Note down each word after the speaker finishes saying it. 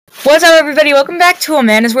What's up, everybody? Welcome back to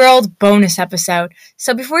Amanda's World bonus episode.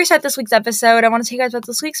 So before we start this week's episode, I want to tell you guys about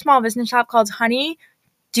this week's small business shop called Honey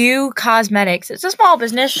Dew Cosmetics. It's a small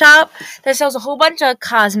business shop that sells a whole bunch of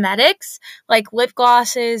cosmetics, like lip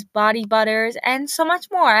glosses, body butters, and so much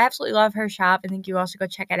more. I absolutely love her shop. I think you also go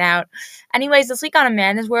check it out. Anyways, this week on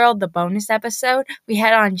Amanda's World, the bonus episode, we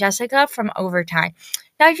had on Jessica from Overtime.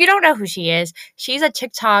 Now, if you don't know who she is, she's a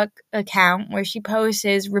TikTok account where she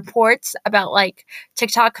posts reports about,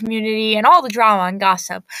 TikTok community and all the drama and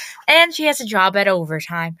gossip. And she has a job at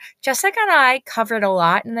Overtime. Jessica and I covered a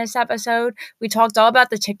lot in this episode. We talked all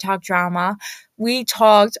about the TikTok drama. We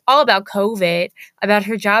talked all about COVID, about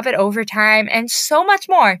her job at Overtime, and so much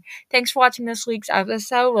more. Thanks for watching this week's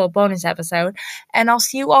episode, little bonus episode. And I'll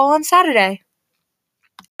see you all on Saturday.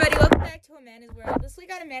 Everybody, welcome back to Amanda's World. This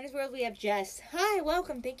week on Amanda's World, we have Jess. Hi,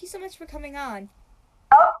 welcome. Thank you so much for coming on.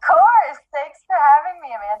 Of course. Thanks for having me,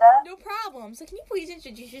 Amanda. No problem. So can you please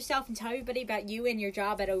introduce yourself and tell everybody about you and your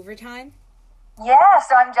job at Overtime? Yeah,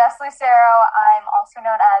 so I'm Jess Lucero. I'm also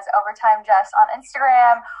known as Overtime Jess on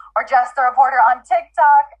Instagram or Jess the Reporter on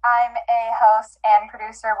TikTok. I'm a host and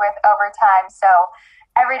producer with Overtime. So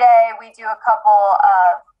every day we do a couple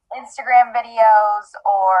of Instagram videos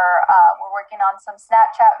or we're working on some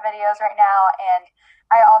Snapchat videos right now, and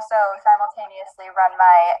I also simultaneously run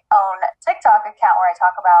my own TikTok account where I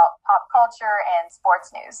talk about pop culture and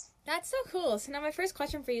sports news. That's so cool. So now my first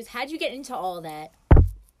question for you is, how'd you get into all of that?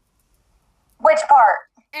 Which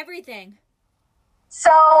part? Everything.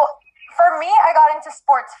 So for me, I got into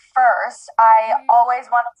sports first. I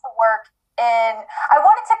always wanted to I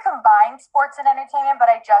wanted to combine sports and entertainment,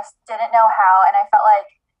 but I just didn't know how, and I felt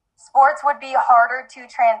like sports would be harder to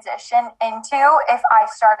transition into if I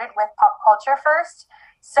started with pop culture first.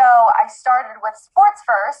 So I started with sports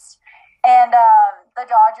first, and the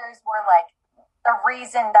Dodgers were the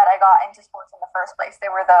reason that I got into sports in the first place. They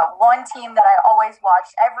were the one team that I always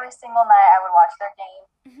watched. Every single night I would watch their game.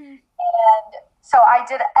 Mm-hmm. And so I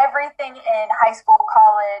did everything in high school,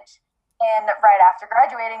 college, and right after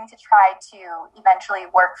graduating to try to eventually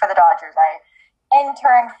work for the Dodgers. I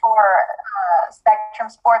interned for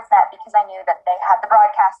Spectrum Sportsnet because I knew that they had the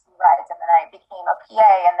broadcasting rights, and then I became a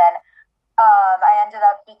PA, and then I ended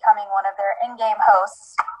up becoming one of their in-game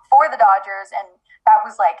hosts for the Dodgers, and that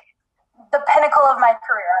was the pinnacle of my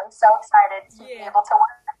career. I was so excited to be able to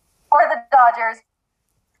work for the Dodgers,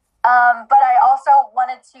 but I also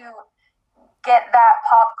wanted to get that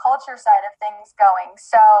pop culture side of things going,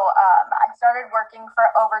 so I started working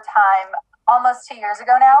for Overtime almost 2 years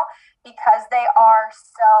ago now, because they allow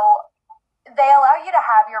you to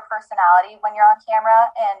have your personality when you're on camera,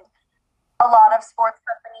 and a lot of sports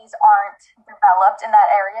companies aren't developed in that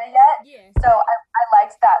area yet. Yeah. So I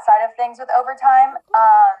liked that side of things with Overtime.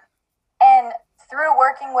 And through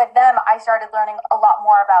working with them, I started learning a lot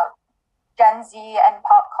more about Gen Z and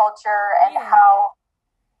pop culture and how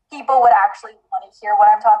people would actually want to hear what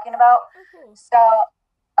I'm talking about. Mm-hmm. So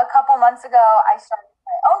a couple months ago, I started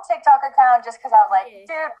my own TikTok account just because I was like,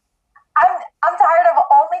 dude, I'm tired of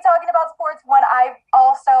only talking about sports when I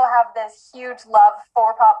also have this huge love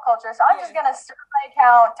for pop culture. So I'm just going to start my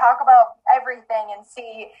account, talk about everything, and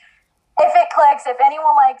see if it clicks, if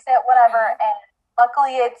anyone likes it, whatever. And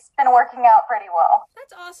luckily, it's been working out pretty well.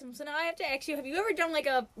 That's awesome. So now I have to ask you, have you ever done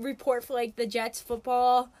a report for the Jets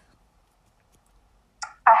football?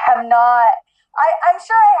 I have not. I'm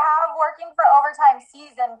sure I have working for Overtime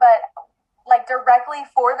season, but directly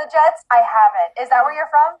for the Jets, I haven't. Is that where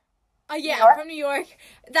you're from? Yeah, I'm from New York.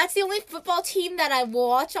 That's the only football team that I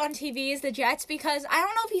watch on TV is the Jets, because I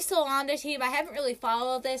don't know if he's still on the team. I haven't really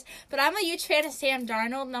followed this, but I'm a huge fan of Sam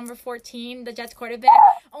Darnold, number 14, the Jets quarterback.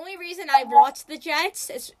 Only reason I watch the Jets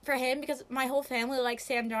is for him, because my whole family likes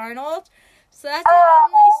Sam Darnold. So that's the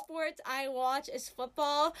only sport I watch is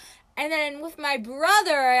football. And then with my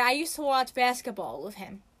brother, I used to watch basketball with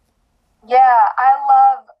him. Yeah, I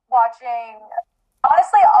love watching,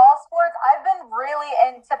 honestly, all sports. I've been really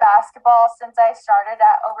into basketball since I started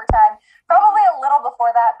at Overtime. Probably a little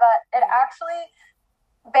before that, but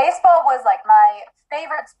baseball was my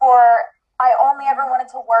favorite sport. I only ever wanted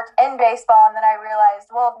to work in baseball, and then I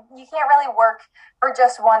realized, well, you can't really work for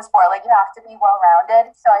just one sport. You have to be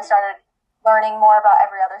well-rounded. So I started learning more about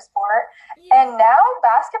every other sport. And now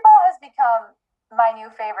basketball has become my new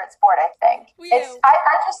favorite sport, I think.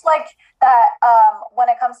 I just like that when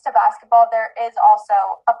it comes to basketball, there is also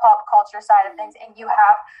a pop culture side of things, and you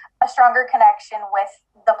have a stronger connection with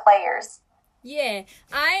the players. Yeah,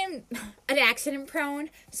 I'm an accident prone,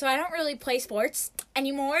 so I don't really play sports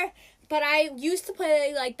anymore. but I used to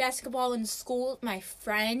play, like, basketball in school with my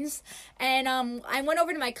friends, and, I went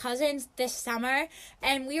over to my cousin's this summer,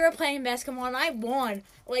 and we were playing basketball, and I won,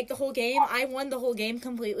 like, the whole game. I won the whole game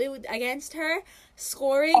completely against her,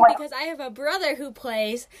 scoring, because I have a brother who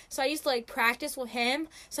plays, so I used to, like, practice with him,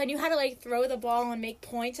 so I knew how to, like, throw the ball and make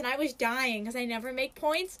points, and I was dying, because I never make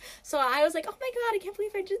points, so I was like, oh my god, I can't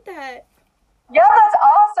believe I did that. Yeah, that's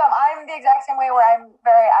awesome. I'm the exact same way where I'm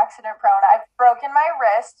very accident prone. I've broken my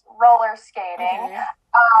wrist roller skating. Okay.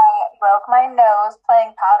 I broke my nose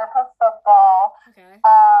playing powder puff football. Okay.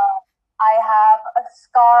 I have a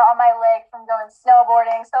scar on my leg from going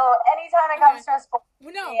snowboarding. So anytime it comes to a sport,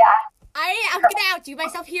 No. yeah. I'm going to outdo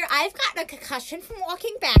myself here. I've gotten a concussion from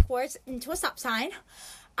walking backwards into a stop sign.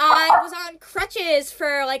 I was on crutches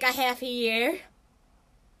for like a half a year.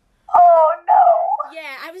 Oh, no.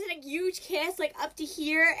 Yeah, I was in a huge cast, like, up to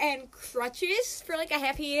here and crutches for, like, a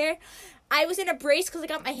half a year. I was in a brace because I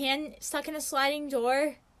got my hand stuck in a sliding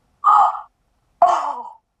door.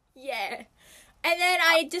 Oh. Yeah. And then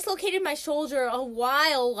I dislocated my shoulder a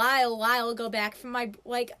while ago back from my,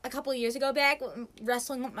 like, a couple of years ago back,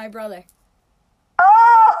 wrestling with my brother.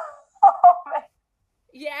 Oh, man.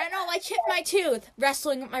 Yeah, no, I chipped my tooth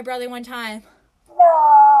wrestling with my brother one time.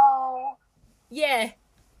 No. Yeah.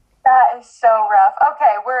 That is so rough.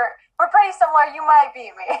 Okay, we're pretty similar. You might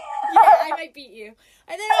beat me. Yeah, I might beat you.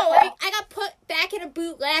 And then, I got put back in a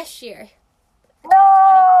boot last year. No.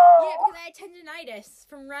 Yeah, because I had tendinitis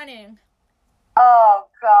from running. Oh,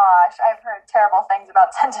 gosh. I've heard terrible things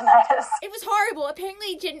about tendinitis. It was horrible. Apparently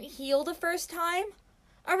it didn't heal the first time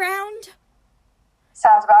around.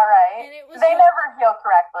 Sounds about right. And it was they never heal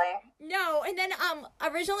correctly. No, and then,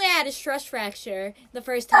 originally I had a stress fracture the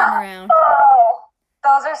first time around. Oh.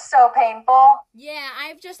 Those are so painful. Yeah,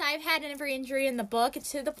 I've had every injury in the book. It's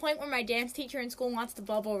to the point where my dance teacher in school wants to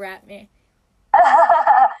bubble wrap me.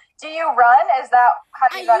 Do you run? Is that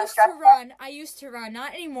how you got a stress? I used to run.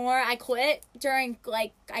 Not anymore. I quit during,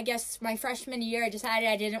 like, I guess my freshman year. I decided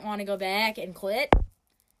I didn't want to go back and quit.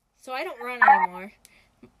 So I don't run anymore.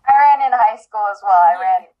 I ran in high school as well. I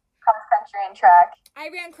ran cross-country and track. I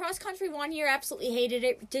ran cross-country one year, absolutely hated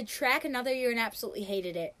it. Did track another year and absolutely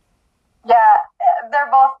hated it. Yeah,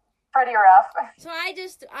 they're both pretty rough. So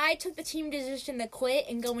I took the team decision to quit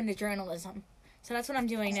and go into journalism. So that's what I'm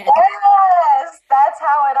doing now. Yes, that's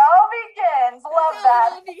how it all begins. Love that. How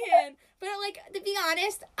it all began. But, like, to be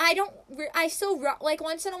honest, I still, like,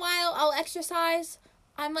 once in a while, I'll exercise.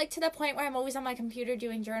 I'm, like, to the point where I'm always on my computer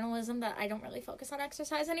doing journalism that I don't really focus on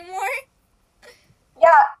exercise anymore.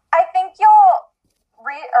 Yeah, I think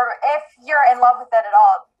or if you're in love with it at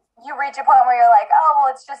all, you reach a point where you're like, oh,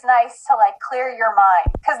 well, it's just nice to, like, clear your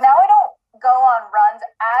mind. Because now I don't go on runs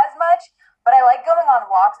as much, but I like going on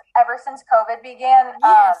walks ever since COVID began.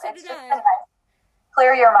 Yeah, so it's did just I. been nice.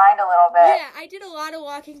 Clear your mind a little bit. Yeah, I did a lot of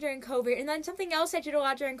walking during COVID. And then something else I did a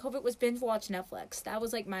lot during COVID was binge watch Netflix. That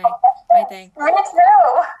was, like, my thing. Me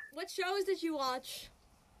too. What shows did you watch?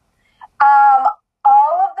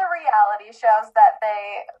 All of the reality shows that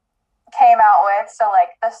they came out with. So, like,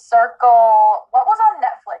 The Circle. What was on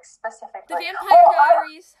Netflix specifically? The Vampire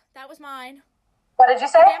Diaries. That was mine. What did you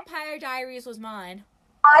say? The Vampire Diaries was mine.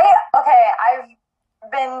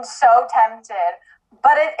 I've been so tempted.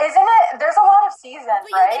 But there's a lot of seasons,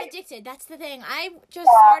 but right? You get addicted. That's the thing. I just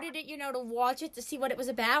started it, to watch it, to see what it was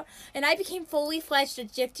about. And I became fully fledged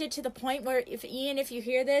addicted to the point where, if you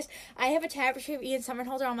hear this, I have a tapestry of Ian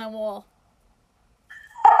Somerhalder on my wall.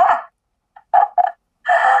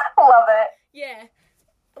 Love it. Yeah.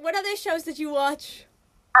 What other shows did you watch?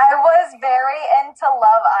 I was very into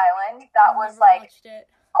Love Island. That was like,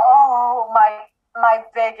 oh, my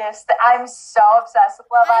biggest. I'm so obsessed with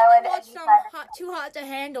Love Island. I watched Too Hot to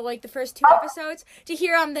Handle, like the first 2 episodes, to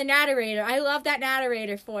hear the narrator. I love that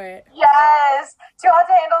narrator for it. Yes. Too Hot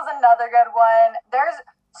to Handle is another good one. There's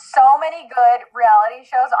so many good reality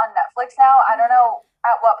shows on Netflix now. I don't know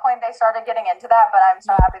at what point they started getting into that, but I'm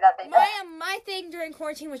so happy that they did. My thing during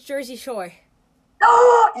quarantine was Jersey Shore.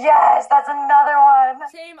 Yes, that's another one.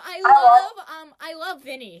 Same. I love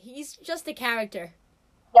Vinny. He's just a character.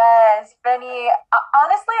 Yes, Vinny.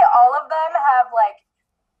 Honestly, all of them have, like,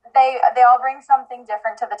 they all bring something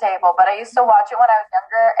different to the table. But I used to watch it when I was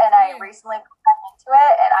younger, and I recently got back into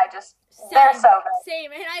it, and I just they're so good.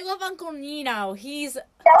 Same, and I love Uncle Nino. He's a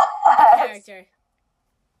character.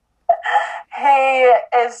 He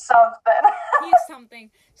is something. He's something.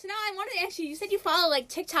 So now I wanted to ask you. You said you follow, like,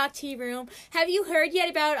 TikTok Tea Room. Have you heard yet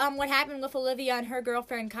about what happened with Olivia and her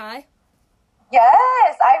girlfriend Kai?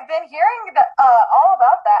 Yes, I've been hearing all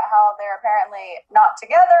about that. How they're apparently not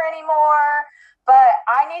together anymore. But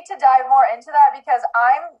I need to dive more into that because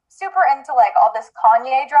I'm super into like all this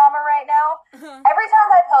Kanye drama right now. Every time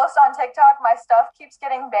I post on TikTok, my stuff keeps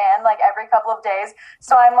getting banned like every couple of days.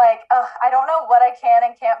 So I'm like, I don't know what I can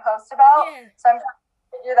and can't post about. Yeah. So I'm trying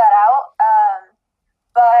to figure that out.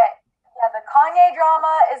 But yeah, the Kanye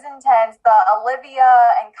drama is intense. The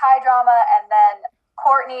Olivia and Kai drama, and then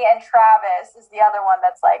Courtney and Travis is the other one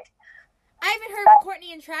that's like. I haven't heard of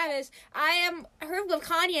Courtney and Travis. I heard of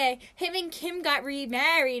Kanye. Him and Kim got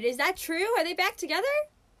remarried. Is that true? Are they back together?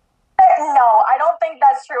 No, I don't think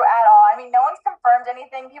that's true at all. I mean, no one's confirmed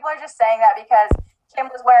anything. People are just saying that because Kim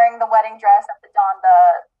was wearing the wedding dress at the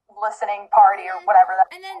listening party or whatever.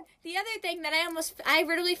 And then the other thing that I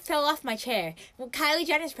literally fell off my chair. Well, Kylie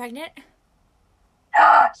Jenner's pregnant.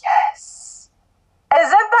 Yes.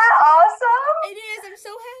 Isn't that awesome? It is. I'm so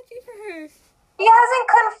happy for her. He hasn't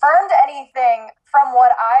confirmed anything from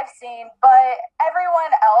what I've seen, but everyone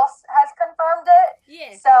else has confirmed it.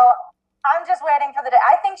 Yeah. So I'm just waiting for the day.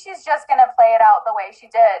 I think she's just going to play it out the way she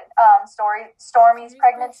did Stormy's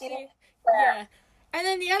pregnancy. Yeah. And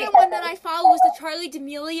then the other one that I followed was the Charli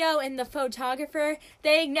D'Amelio and the photographer.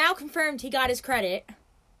 They now confirmed he got his credit.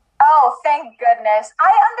 Oh, thank goodness. I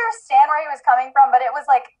understand where he was coming from, but it was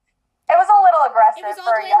a little aggressive. It was all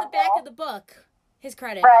the way on the back of the book, his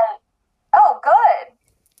credit. Right. Oh, good.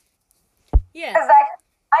 Yeah. Because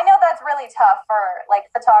I know that's really tough for like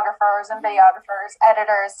photographers and videographers,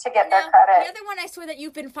 editors to get their credit. The other one I saw that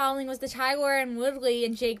you've been following was the Tyron Woodley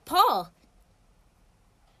and Jake Paul.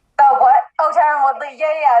 Oh, what? Oh, Tyron Woodley.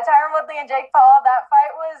 Yeah. Tyron Woodley and Jake Paul. That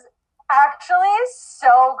fight was actually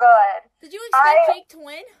so good. Did you expect Jake to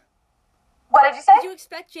win? What did you say? Did you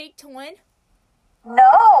expect Jake to win?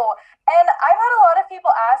 No. And I've had a lot of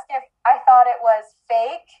people ask if I thought it was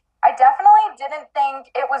fake. I definitely didn't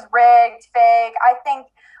think it was rigged, fake. I think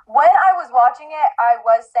when I was watching it, I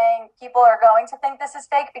was saying people are going to think this is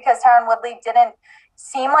fake because Tyron Woodley didn't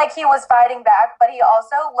seem like he was fighting back, but he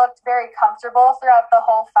also looked very comfortable throughout the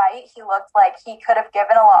whole fight. He looked like he could have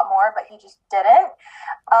given a lot more, but he just didn't.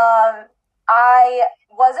 I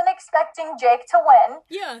wasn't expecting Jake to win.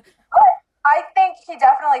 Yeah. But I think he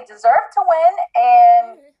definitely deserved to win,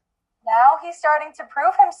 and now he's starting to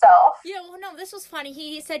prove himself. Yeah, well, no, this was funny.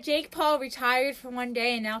 He said Jake Paul retired for one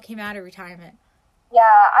day and now came out of retirement. Yeah,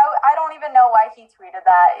 I don't even know why he tweeted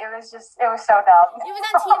that. It was so dumb. It was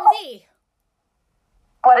on TMZ.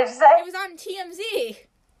 What did you say? It was on TMZ.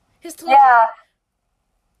 His tweet. Yeah.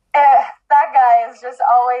 That guy is just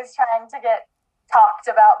always trying to get talked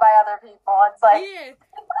about by other people. It's like, yeah.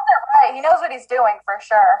 Right. He knows what he's doing for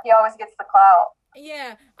sure. He always gets the clout.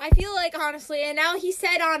 Yeah, I feel like, honestly, and now he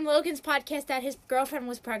said on Logan's podcast that his girlfriend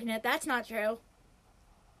was pregnant. That's not true.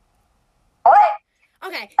 What?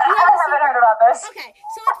 Okay. I haven't heard about this. Okay,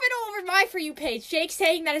 so it's been all over my For You page. Jake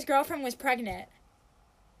saying that his girlfriend was pregnant.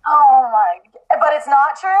 Oh my... But it's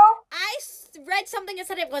not true? I read something that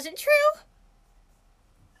said it wasn't true.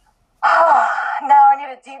 Now I need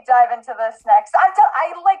to deep dive into this next. I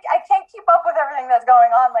can't keep up with everything that's going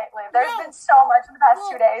on lately. There's been so much in the past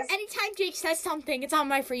 2 days. Anytime Jake says something, it's on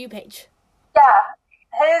my For You page. Yeah.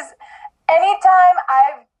 Anytime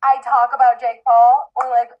I talk about Jake Paul or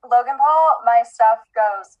like Logan Paul, my stuff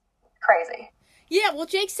goes crazy. Yeah, well,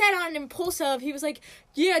 Jake said on Impulsive, he was like,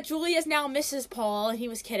 yeah, Julia's now Mrs. Paul, and he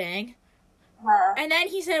was kidding. And then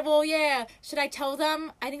he said, well, yeah, should I tell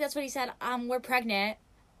them? I think that's what he said, we're pregnant.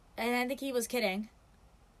 And I think he was kidding.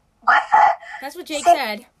 What? That's what Jake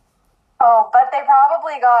said. Oh, but they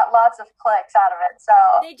probably got lots of clicks out of it, so...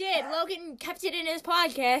 They did. Logan kept it in his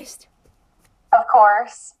podcast. Of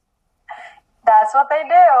course. That's what they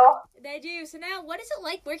do. They do. So now, what is it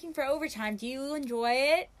like working for Overtime? Do you enjoy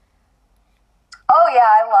it? Oh, yeah,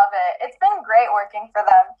 I love it. It's been great working for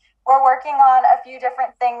them. We're working on a few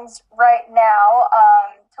different things right now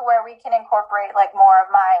to where we can incorporate, like, more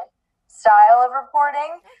of my style of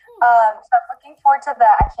reporting. So I'm looking forward to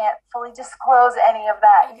that. I can't fully disclose any of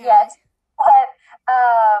that yet. But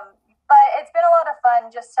it's been a lot of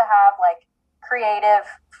fun just to have, like, creative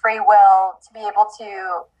free will to be able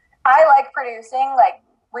to... I like producing, like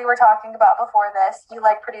we were talking about before this. You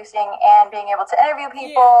like producing and being able to interview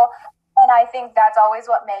people. Yeah. And I think that's always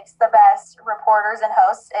what makes the best reporters and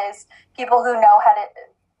hosts is people who know how to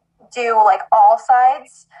do, like, all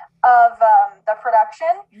sides of the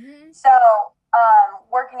production. Mm-hmm. So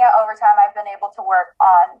working at Overtime, I've been able to work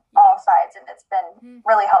on all sides, and it's been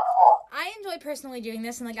really helpful. I enjoy personally doing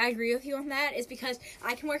this, and, like, I agree with you on that, is because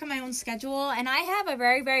I can work on my own schedule, and I have a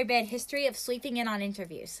very, very bad history of sleeping in on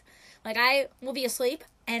interviews. Like, I will be asleep,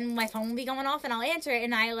 and my phone will be going off, and I'll answer it,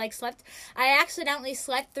 and I accidentally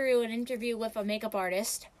slept through an interview with a makeup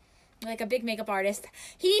artist, like a big makeup artist.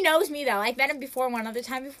 He knows me though. I've met him before one other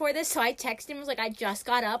time before this, so I texted him, was like, I just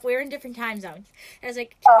got up. We were in different time zones. And I was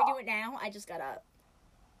like, can we do it now? I just got up.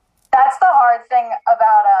 That's the hard thing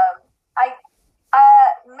about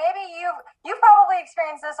maybe you've probably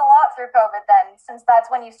experienced this a lot through COVID then, since that's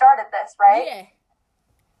when you started this, right? Yeah.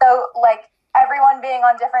 So like everyone being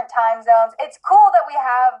on different time zones. It's cool that we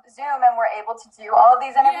have Zoom and we're able to do all of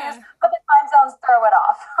these interviews, but the time zones throw it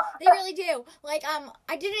off. They really do. Like,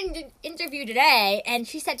 I did an interview today, and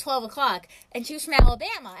she said 12 o'clock, and she was from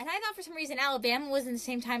Alabama, and I thought for some reason Alabama was in the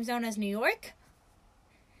same time zone as New York.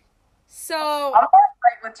 So I'm not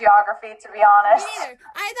great with geography, to be honest. Me neither.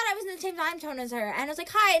 I thought I was in the same time zone as her, and I was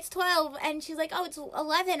like, "Hi, it's 12," and she's like, "Oh, it's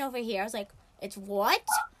 11 over here." I was like, "It's what?"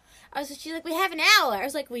 She's like, "We have an hour." I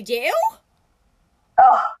was like, "We do?"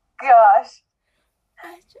 Oh gosh,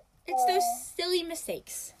 it's those silly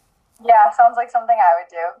mistakes. Yeah, sounds like something I would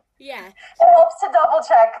do. Yeah, it helps to double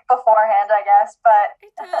check beforehand, I guess. But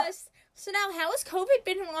it does. So now, how has COVID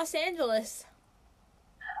been in Los Angeles?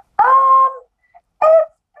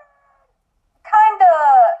 It's kind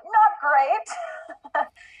of not great.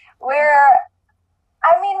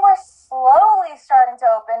 we're slowly starting to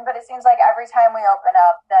open, but it seems like every time we open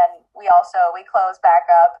up, then we close back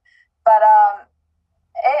up. But I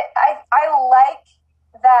like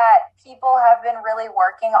that people have been really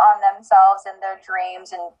working on themselves and their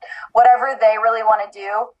dreams and whatever they really want to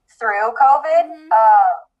do through COVID. Mm-hmm.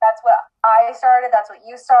 That's what I started. That's what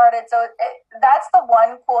you started. So that's the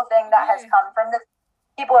one cool thing that has come from this.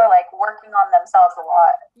 People are like working on themselves a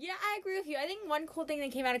lot. Yeah, I agree with you. I think one cool thing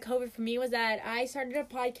that came out of COVID for me was that I started a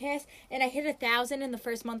podcast and I hit 1,000 in the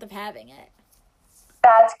first month of having it.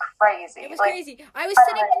 That's crazy. It was crazy. I was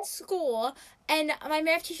sitting in school, and my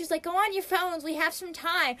math teacher's like, "Go on your phones. We have some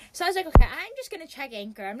time." So I was like, "Okay, I'm just gonna check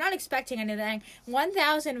Anchor. I'm not expecting anything."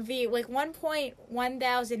 1,000 views, like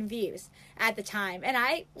 1,100 views at the time, and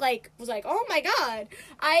I was like, "Oh my god!"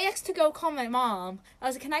 I asked to go call my mom. I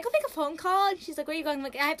was like, "Can I go make a phone call?" And she's like, "Where are you going?" I'm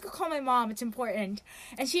like, "I have to go call my mom. It's important."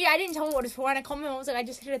 And I didn't tell her what it was for. And I called my mom. I was like, "I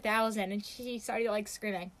just hit 1,000," and she started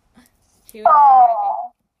screaming. She was happy.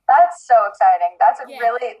 That's so exciting. That's a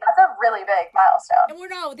really big milestone. And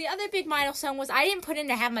the other big milestone was I didn't put in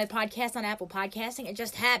to have my podcast on Apple Podcasting. It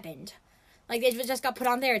just happened. Like, it just got put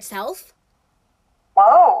on there itself.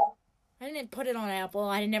 Whoa. I didn't put it on Apple.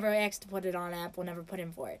 I never asked to put it on Apple, never put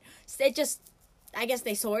in for it. So it just, I guess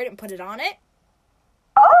they saw it and put it on it.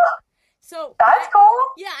 Oh. So that's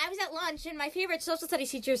cool. Yeah, I was at lunch, and my favorite social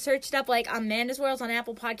studies teacher searched up, Amanda's World on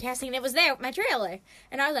Apple Podcasting, and it was there with my trailer.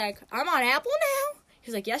 And I was like, I'm on Apple now?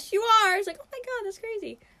 He's like, yes, you are. I was like, oh my god, that's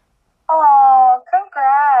crazy. Oh,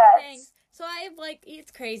 congrats. Thanks. So it's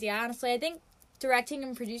crazy, honestly. I think directing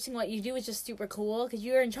and producing what you do is just super cool because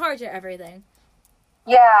you're in charge of everything.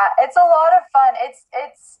 Yeah, it's a lot of fun. It's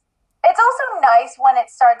also nice when it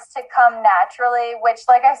starts to come naturally, which,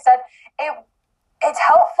 like I said, it's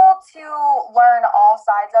helpful to learn all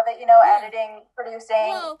sides of it, editing,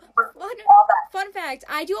 producing, all that. Fun fact,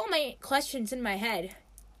 I do all my questions in my head.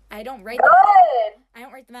 I don't write them. Good. I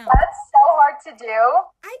don't write them out. That's so hard to do.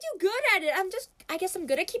 I do good at it. I guess I'm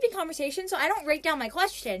good at keeping conversation, so I don't write down my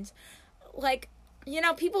questions.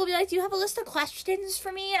 People will be like, do you have a list of questions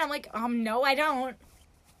for me? And I'm like, no, I don't.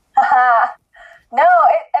 No,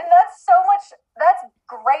 and that's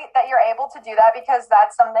great that you're able to do that because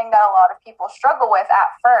that's something that a lot of people struggle with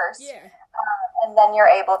at first. Yeah. And then you're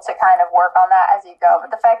able to kind of work on that as you go.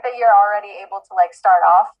 But the fact that you're already able to start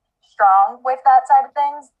off strong with that side of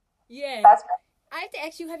things. Yeah. That's great. I have to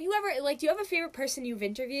ask you, have you ever, do you have a favorite person you've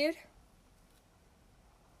interviewed?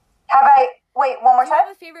 Wait, one more time? Do you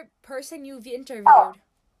have a favorite person you've interviewed? I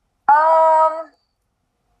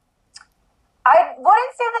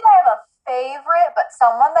wouldn't say that I have a favorite, but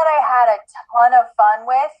someone that I had a ton of fun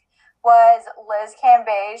with was Liz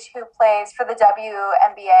Cambage, who plays for the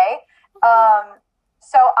WNBA.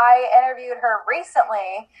 So I interviewed her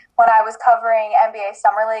recently when I was covering NBA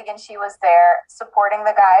Summer League, and she was there supporting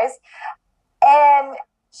the guys. And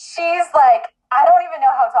she's I don't even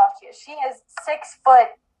know how tall she is. She is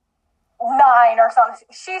 6'9" or something.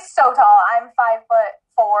 She's so tall. I'm 5'4".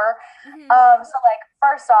 Mm-hmm. So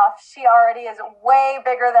first off, she already is way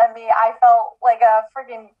bigger than me. I felt like a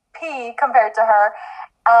freaking pea compared to her.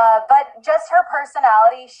 But just her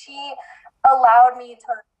personality, she allowed me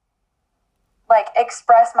to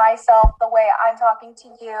express myself the way I'm talking to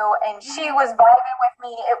you, and she was vibing with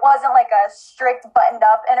me. It wasn't a strict buttoned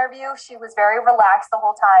up interview. She was very relaxed the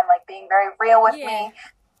whole time, being very real with me.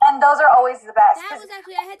 And And those are always the best. That was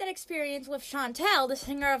actually, I had that experience with Chantel, the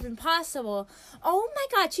singer of Impossible. Oh my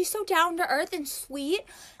god, she's so down to earth and sweet.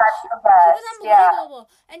 That's the best. She was unbelievable.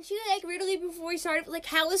 Yeah. And she, like, literally before we started, like,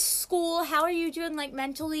 how is school? How are you doing, like,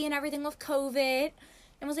 mentally and everything with COVID?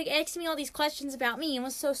 And was, like, asking me all these questions about me. It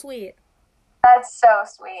was so sweet. That's so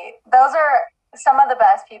sweet. Those are some of the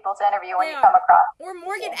best people to interview when you come across. Or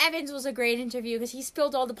Morgan Evans was a great interview because he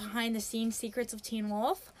spilled all the behind-the-scenes secrets of Teen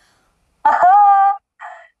Wolf.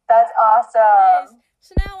 That's awesome.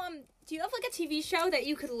 So now, do you have, like, a TV show that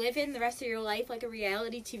you could live in the rest of your life, like a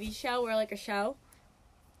reality TV show or, like, a show?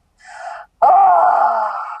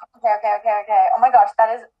 Oh, okay. Oh my gosh,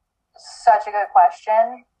 that is such a good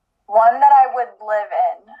question. One that I would live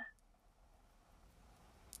in.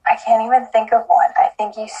 I can't even think of one. I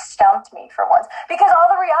think you stumped me for once. Because all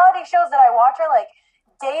the reality shows that I watch are, like,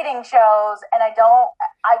 dating shows, and I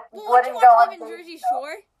wouldn't go on live in Jersey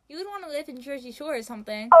Shore? You would want to live in Jersey Shore or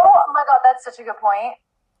something. Oh my god, that's such a good point.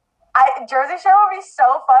 Jersey Shore would be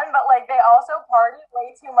so fun, but, like, they also party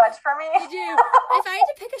way too much for me. They do. If I had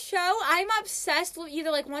to pick a show, I'm obsessed with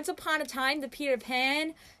either, like, Once Upon a Time, the Peter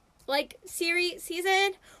Pan, like,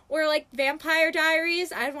 season, or, like, Vampire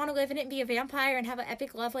Diaries. I'd want to live in it and be a vampire and have an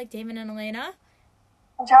epic love like Damon and Elena.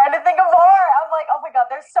 I'm trying to think of more. I'm like, oh my god,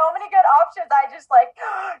 there's so many good options. I just, like,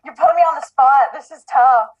 you put me on the spot. This is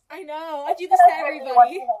tough. I know. I do this to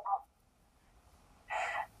everybody.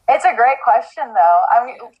 It's a great question, though.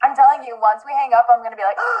 I'm telling you, once we hang up, I'm going to be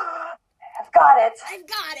like, oh, I've got it.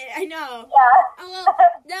 I know. Yeah. Well,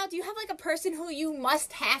 now, do you have, like, a person who you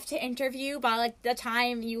must have to interview by, like, the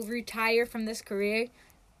time you retire from this career?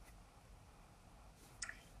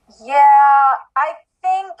 Yeah, I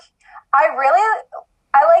think I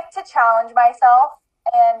like to challenge myself,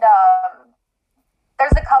 and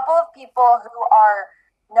there's a couple of people who are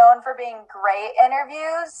known for being great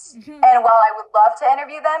interviews, and while I would love to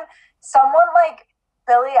interview them, someone like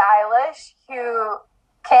Billie Eilish, who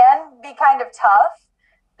can be kind of tough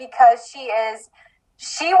because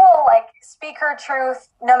she will, like, speak her truth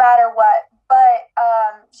no matter what, but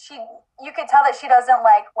you could tell that she doesn't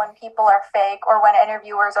like when people are fake or when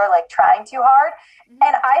interviewers are, like, trying too hard,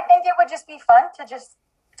 and I think it would just be fun to just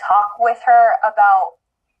talk with her about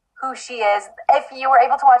who she is. If you were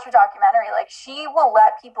able to watch her documentary, like, she will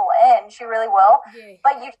let people in. She really will. Yeah.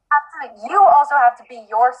 But you also have to be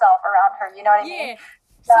yourself around her. You know what I mean?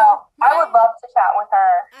 So I would love to chat with her.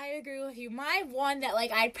 I agree with you. My one that,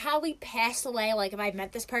 like, I'd probably pass away, like, if I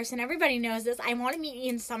met this person. Everybody knows this. I want to meet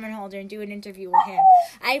Ian Somerhalder and do an interview with him.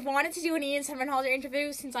 I've wanted to do an Ian Somerhalder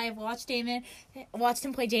interview since I have watched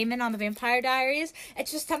him play Damon on the Vampire Diaries.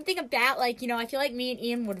 It's just something about, like, you know, I feel like me and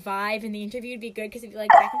Ian would vibe, and the interview would be good because it'd be,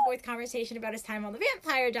 like, back and forth conversation about his time on the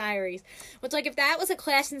Vampire Diaries. Which, like, if that was a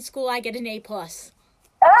class in school, I get an A+.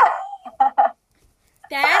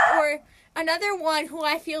 That, or another one who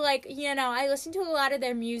I feel like, you know, I listen to a lot of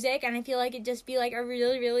their music, and I feel like it'd just be, like, a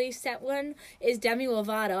really, really set one, is Demi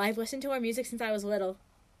Lovato. I've listened to her music since I was little.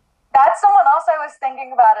 That's someone else I was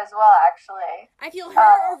thinking about as well, actually. I feel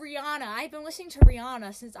her or Rihanna. I've been listening to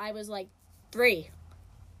Rihanna since I was, like, 3.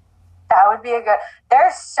 That would be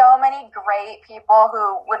there's so many great people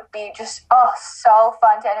who would be just, so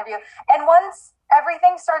fun to interview. And once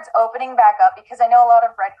everything starts opening back up, because I know a lot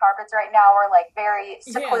of red carpets right now are, like, very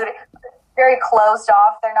secluded, very closed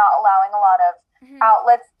off. They're not allowing a lot of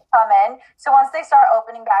outlets to come in. So once they start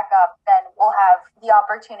opening back up, then we'll have the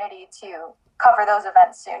opportunity to cover those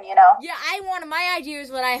events soon, you know? Yeah, my idea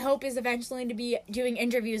is what I hope is eventually to be doing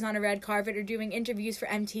interviews on a red carpet, or doing interviews for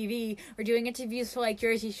MTV, or doing interviews for, like,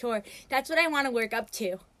 Jersey Shore. That's what I want to work up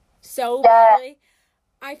to. So, really,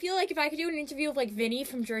 I feel like if I could do an interview with, like, Vinny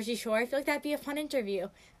from Jersey Shore, I feel like that'd be a fun interview.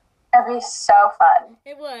 That'd be so fun.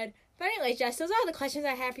 It would. But anyways, Jess, those are all the questions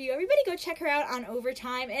I have for you. Everybody go check her out on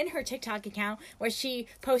Overtime and her TikTok account, where she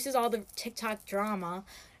posts all the TikTok drama.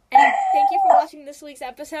 And thank you for watching this week's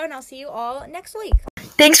episode, and I'll see you all next week.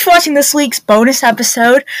 Thanks for watching this week's bonus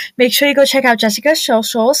episode. Make sure you go check out Jessica's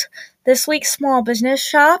socials, this week's small business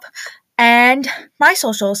shop, and my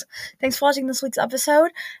socials. Thanks for watching this week's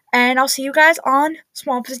episode, and I'll see you guys on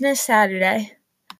Small Business Saturday.